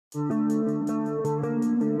All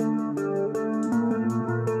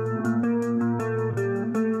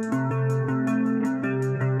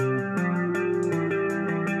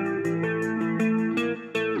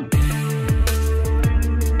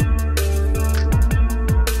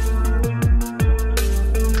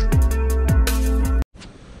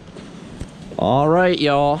right,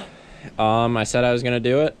 y'all. I said I was gonna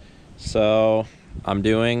do it, so I'm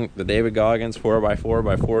doing the David Goggins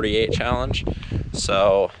 4x4x48 challenge.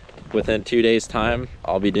 So within 2 days time,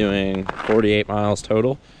 I'll be doing 48 miles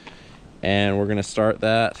total, and we're gonna start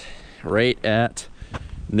that right at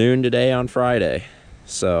noon today on Friday.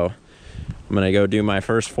 So I'm gonna go do my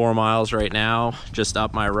first 4 miles right now, just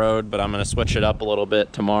up my road, but I'm gonna switch it up a little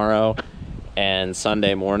bit tomorrow and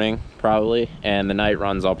Sunday morning probably, and the night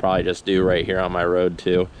runs I'll probably just do right here on my road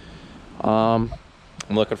too. I'm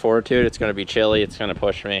looking forward to it. It's going to be chilly. It's going to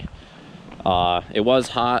push me. It was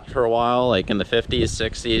hot for a while, like in the 50s,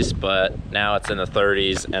 60s, but now it's in the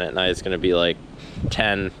 30s, and at night it's going to be like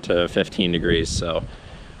 10 to 15 degrees. So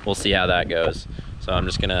we'll see how that goes. So I'm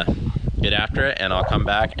just going to get after it, and I'll come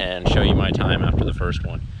back and show you my time after the first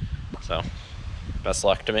one. So best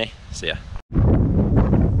luck to me. See ya.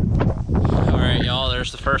 All right, y'all,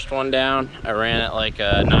 there's the first one down. I ran at like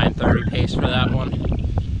a 9:30 pace for that one.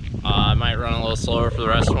 I might run a little slower for the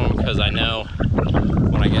rest of them because I know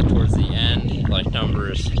when I get towards the end, like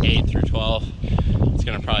numbers 8 through 12, it's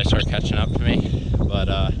gonna probably start catching up to me. But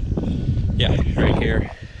yeah, right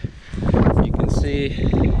here, you can see,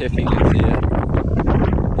 if you can see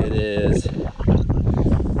it, it is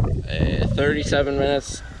 37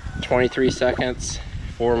 minutes, 23 seconds,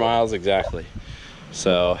 4 miles exactly.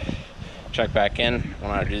 So check back in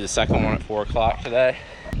when I do the second one at 4 o'clock today.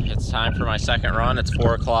 It's time for my second run. It's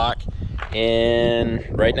 4 o'clock in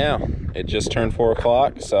right now. It just turned 4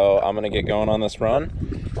 o'clock, so I'm gonna get going on this run.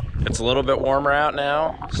 It's a little bit warmer out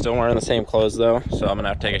now. Still wearing the same clothes though, so I'm gonna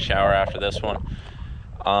have to take a shower after this one.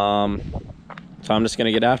 So I'm just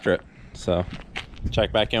gonna get after it. So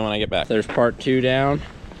check back in when I get back. There's part 2 down.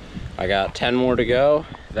 I got 10 more to go.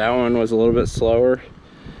 That one was a little bit slower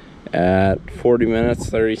at 40 minutes,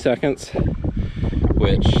 30 seconds,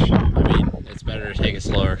 which, I mean, it's better to take it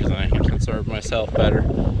slower because I can conserve myself better.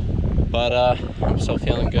 But I'm still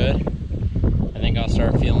feeling good. I think I'll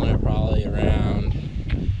start feeling it probably around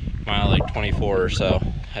mile like 24 or so,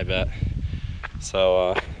 I bet.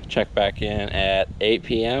 So check back in at 8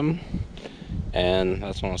 p.m. and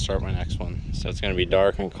that's when I'll start my next one. So it's gonna be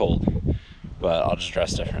dark and cold, but I'll just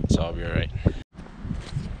dress different, so I'll be all right.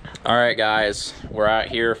 All right, guys, we're out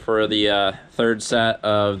here for the third set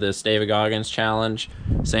of this David Goggins challenge.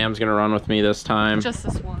 Sam's gonna run with me this time. Just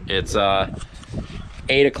this one. It's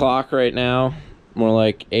 8 o'clock right now, more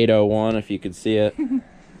like 8:01 if you could see it.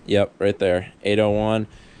 Yep, right there, 8:01.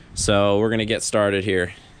 So we're gonna get started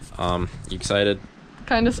here. You excited?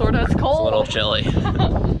 Kind of, sort of. It's cold. It's a little chilly,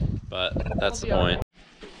 but that's the point.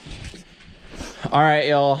 All right,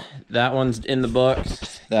 y'all, that one's in the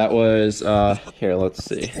books. That was, here, let's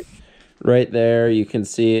see. Right there, you can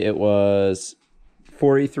see it was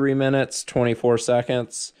 43 minutes, 24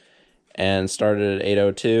 seconds, and started at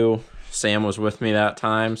 8:02. Sam was with me that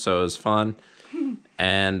time, so it was fun.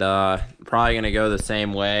 And probably gonna go the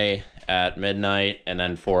same way at midnight and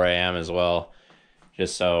then 4 a.m. as well.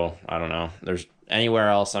 Just so, I don't know, there's anywhere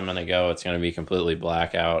else I'm gonna go, it's gonna be completely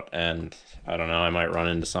blackout, and I don't know, I might run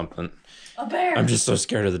into something. A bear. I'm just so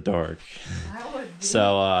scared of the dark. I would be.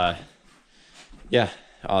 So, yeah,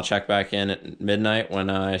 I'll check back in at midnight when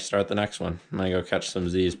I start the next one. I'm gonna go catch some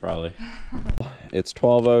Z's probably. It's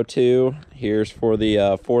 12:02. Here's for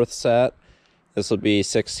the fourth set. This will be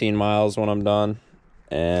 16 miles when I'm done,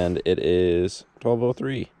 and it is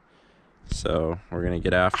 12:03. So we're gonna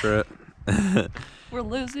get after it. We're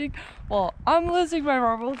losing. Well, I'm losing my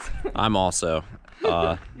marbles. I'm also.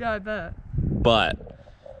 Yeah, I bet. But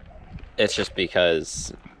it's just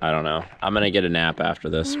because, I don't know, I'm gonna get a nap after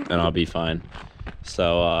this and I'll be fine.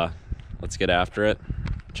 So let's get after it.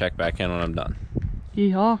 Check back in when I'm done.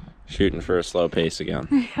 Yeah. Shooting for a slow pace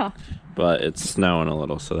again. Yeah. But it's snowing a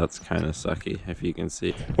little, so that's kind of sucky, if you can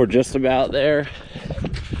see. We're just about there.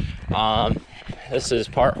 This is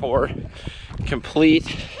part 4 complete,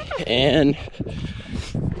 and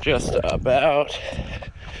just about,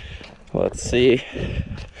 let's see,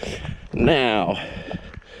 now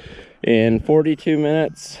in 42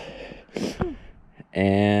 minutes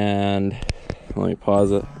and let me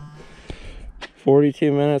pause it,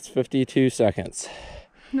 42 minutes 52 seconds.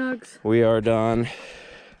 Nugs. We are done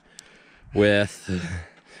with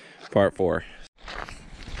part 4.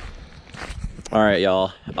 All right,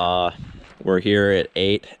 y'all, we're here at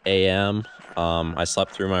 8 a.m. I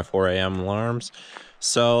slept through my 4 a.m. alarms,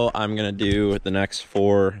 So I'm gonna do the next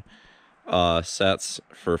 4 sets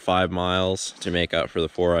for 5 miles to make up for the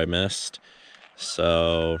 4 I missed.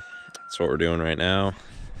 So that's what we're doing right now.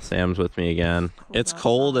 Sam's with me again. It's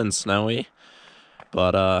cold and snowy,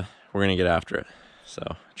 but we're gonna get after it. So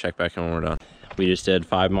check back in when we're done. We just did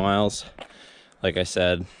 5 miles. Like I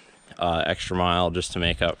said, extra mile just to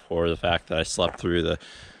make up for the fact that I slept through the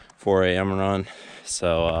 4 a.m. run.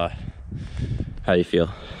 So how do you feel?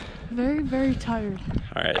 Very, very tired.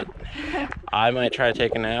 All right. I might try to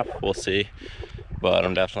take a nap. We'll see. But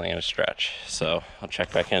I'm definitely going to stretch. So I'll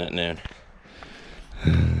check back in at noon.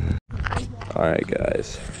 All right,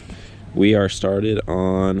 guys. We are started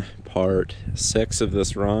on part 6 of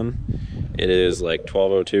this run. It is like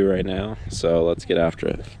 12:02 right now. So let's get after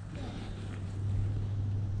it.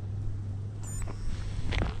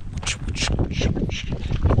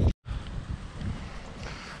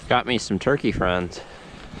 Got me some turkey friends.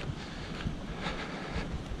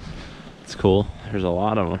 It's cool. There's a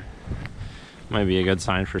lot of them. Might be a good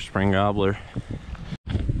sign for spring gobbler.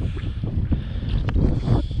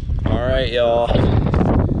 All right, y'all.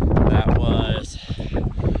 That was,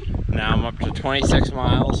 now I'm up to 26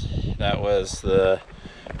 miles. That was the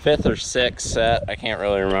 5th or 6th set. I can't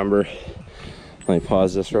really remember. Let me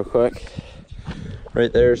pause this real quick.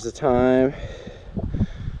 Right there's the time.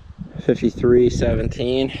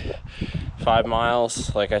 53:17. 5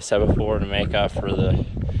 miles, like I said before, to make up for the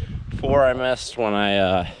 4 I missed when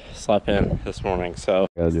I slept in this morning. So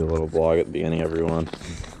gotta do a little vlog at the beginning, everyone.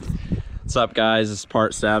 What's up, guys? This is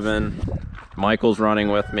part 7. Michael's running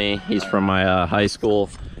with me. He's from my high school,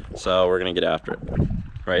 so we're gonna get after it,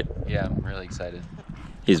 right? Yeah, I'm really excited.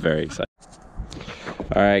 He's very excited.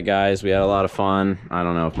 All right, guys, we had a lot of fun. I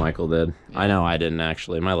don't know if Michael did. I know I didn't,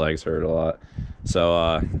 actually. My legs hurt a lot.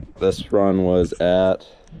 So this run was at,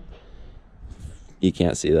 you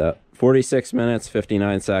can't see that, 46 minutes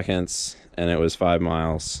 59 seconds, and it was 5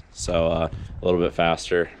 miles. So a little bit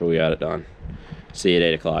faster, but we got it done. See you at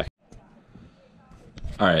 8 o'clock.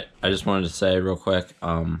 All right, I just wanted to say real quick,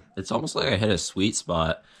 it's almost like I hit a sweet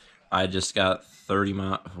spot. I just got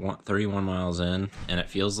 31 miles in, and it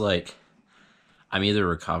feels like I'm either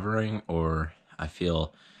recovering or I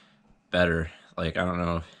feel better. Like, I don't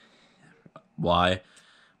know why,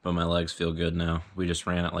 but my legs feel good now. We just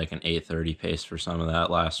ran at like an 8:30 pace for some of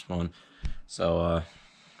that last one. So,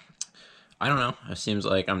 I don't know. It seems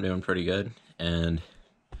like I'm doing pretty good, and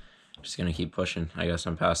just gonna keep pushing. I guess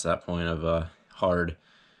I'm past that point of hard,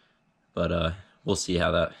 but we'll see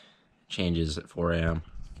how that changes at 4 a.m.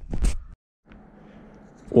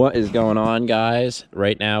 What is going on, guys?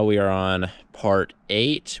 Right now we are on part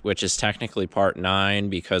 8, which is technically part 9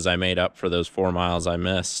 because I made up for those 4 miles I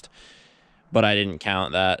missed, but I didn't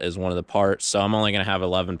count that as one of the parts, so I'm only gonna have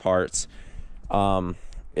 11 parts.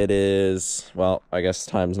 It is, well, I guess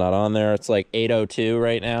time's not on there. It's like 8:02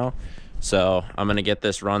 right now, so I'm gonna get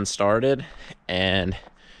this run started and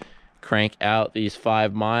crank out these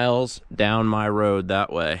 5 miles down my road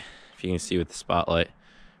that way, if you can see with the spotlight,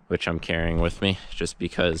 which I'm carrying with me just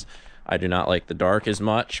because I do not like the dark as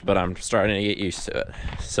much, but I'm starting to get used to it.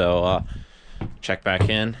 So check back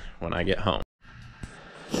in when I get home.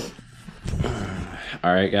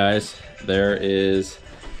 All right, guys, there is,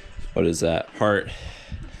 what is that, part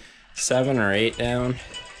 7 or 8 down.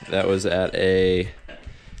 That was at a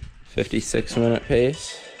 56-minute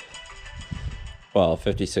pace. Well,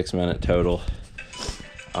 56-minute total.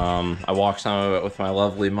 I walked some of it with my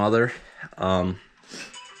lovely mother.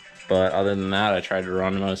 But other than that, I tried to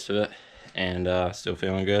run most of it, and still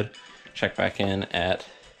feeling good. Check back in at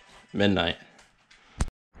midnight.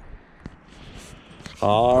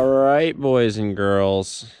 All right, boys and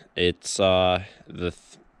girls. It's the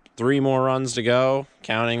 3 more runs to go,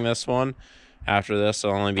 counting this one. After this,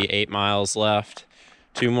 there'll only be 8 miles left.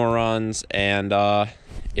 2 more runs, and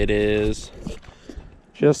it is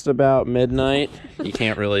just about midnight. You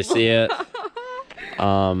can't really see it.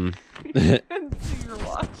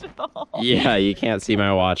 Yeah, you can't see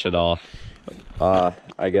my watch at all.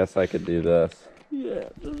 I guess I could do this. Yeah,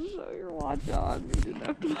 just show your watch on. You didn't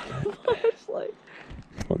have to put the flashlight.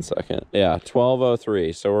 1 second. Yeah,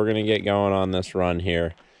 12:03. So we're gonna get going on this run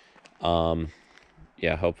here.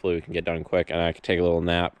 Yeah, hopefully we can get done quick, and I can take a little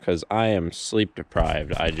nap because I am sleep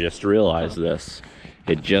deprived. I just realized this.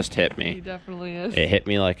 It just hit me. He definitely is. It hit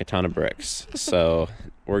me like a ton of bricks. So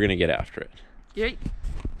we're gonna get after it. Yeet.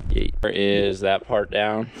 There is that part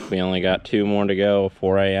down. We only got 2 more to go,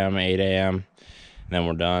 4 a.m., 8 a.m., and then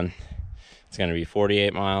we're done. It's gonna be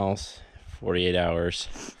 48 miles, 48 hours.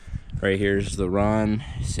 Right here's the run.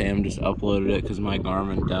 Sam just uploaded it because my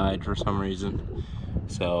Garmin died for some reason.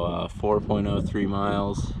 So 4.03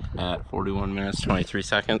 miles at 41 minutes 23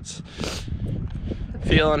 seconds.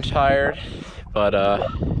 Feeling tired, but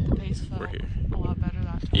The pace felt we're here. a lot better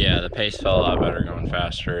that time. Yeah, the pace felt a lot better going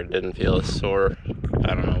faster. It didn't feel as sore.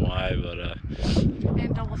 I don't know why, but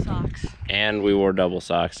And double socks. and we wore double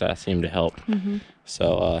socks. That seemed to help. Mm-hmm.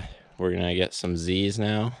 So we're gonna get some Z's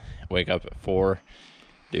now. Wake up at 4,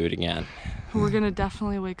 do it again. We're gonna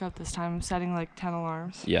definitely wake up this time. I'm setting like 10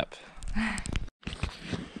 alarms. Yep.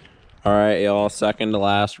 All right, y'all, second to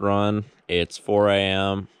last run. It's 4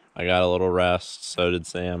 a.m. I got a little rest, so did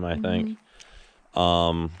Sam, I think.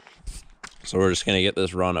 So we're just gonna get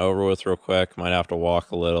this run over with real quick. Might have to walk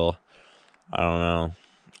a little. I don't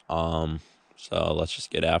know. So let's just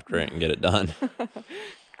get after it and get it done.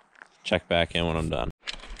 Check back in when I'm done.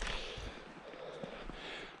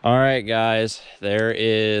 All right, guys, there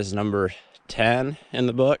is number 10 in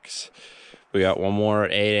the books. We got one more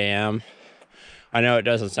at 8 a.m. I know it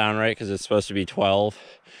doesn't sound right because it's supposed to be 12,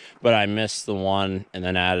 but I missed the one and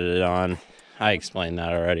then added it on. I explained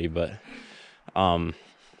that already, but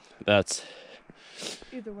that's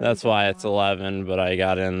why it's 11, but I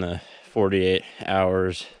got in the 48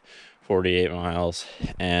 hours, 48 miles,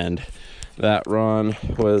 and that run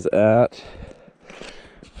was at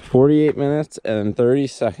 48 minutes and 30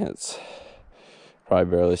 seconds.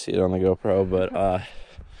 Probably barely see it on the GoPro, but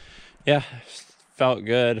yeah, felt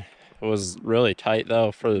good. It was really tight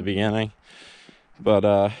though for the beginning, but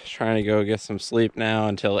trying to go get some sleep now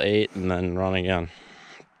until 8 and then run again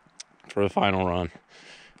for the final run,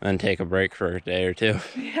 and then take a break for a day or two.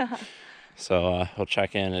 Yeah. So we'll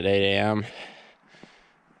check in at 8 a.m.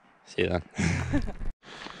 See you then.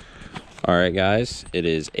 All right, guys, it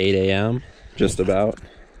is 8 a.m. just about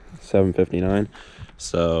 7:59.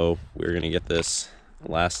 So we're gonna get this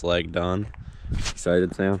last leg done.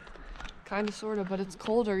 Excited, Sam? Kind of, sort of, but it's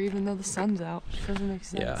colder even though the sun's out. It doesn't make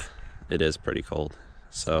sense. Yeah, it is pretty cold.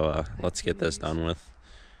 So let's get this done with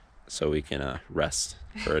so we can rest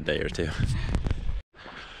for a day or two.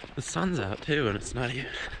 The sun's out too, and it's not even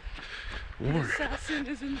warm. The assassin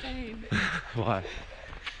is in pain. Why?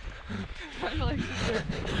 My legs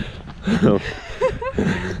are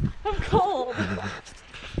I'm cold.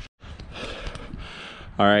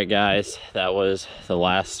 All right, guys, that was the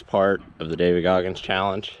last part of the David Goggins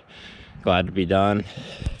challenge. Glad to be done.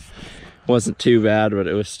 Wasn't too bad, but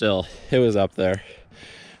it was up there.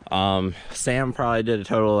 Sam probably did a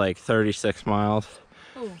total of like 36 miles.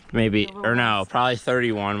 Ooh, Maybe, or no, probably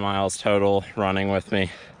 31 miles total running with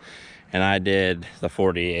me. And I did the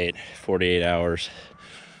 48 hours.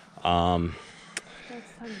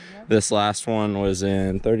 This last one was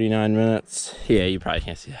in 39 minutes. Yeah, you probably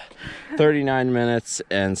can't see that. 39 minutes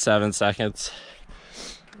and 7 seconds.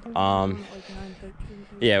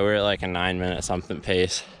 Yeah, we're at like a 9-minute something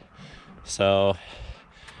pace. So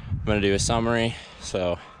I'm gonna do a summary.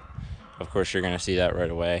 So of course you're gonna see that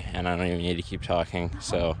right away, and I don't even need to keep talking,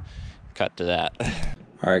 so cut to that.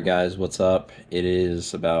 All right, guys, what's up? It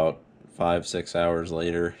is about 5-6 hours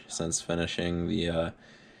later since finishing the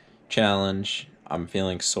challenge. I'm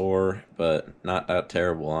feeling sore, but not that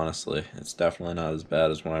terrible, honestly. It's definitely not as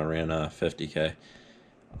bad as when I ran a 50K.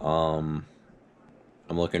 I'm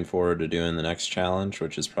looking forward to doing the next challenge,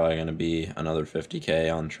 which is probably going to be another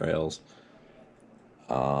 50K on trails.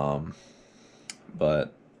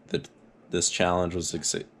 But this challenge was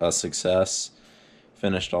a success.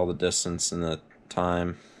 Finished all the distance in the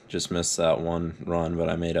time. Just missed that one run, but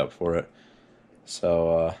I made up for it.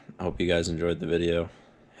 So I hope you guys enjoyed the video.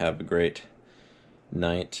 Have a great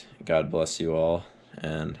night. God bless you all,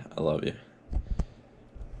 and I love you.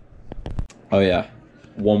 Oh yeah,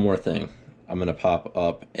 one more thing. I'm gonna pop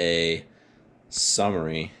up a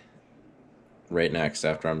summary right next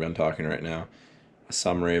after I'm done talking right now. A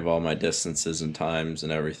summary of all my distances and times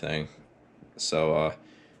and everything. So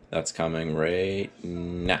that's coming right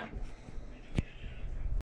now.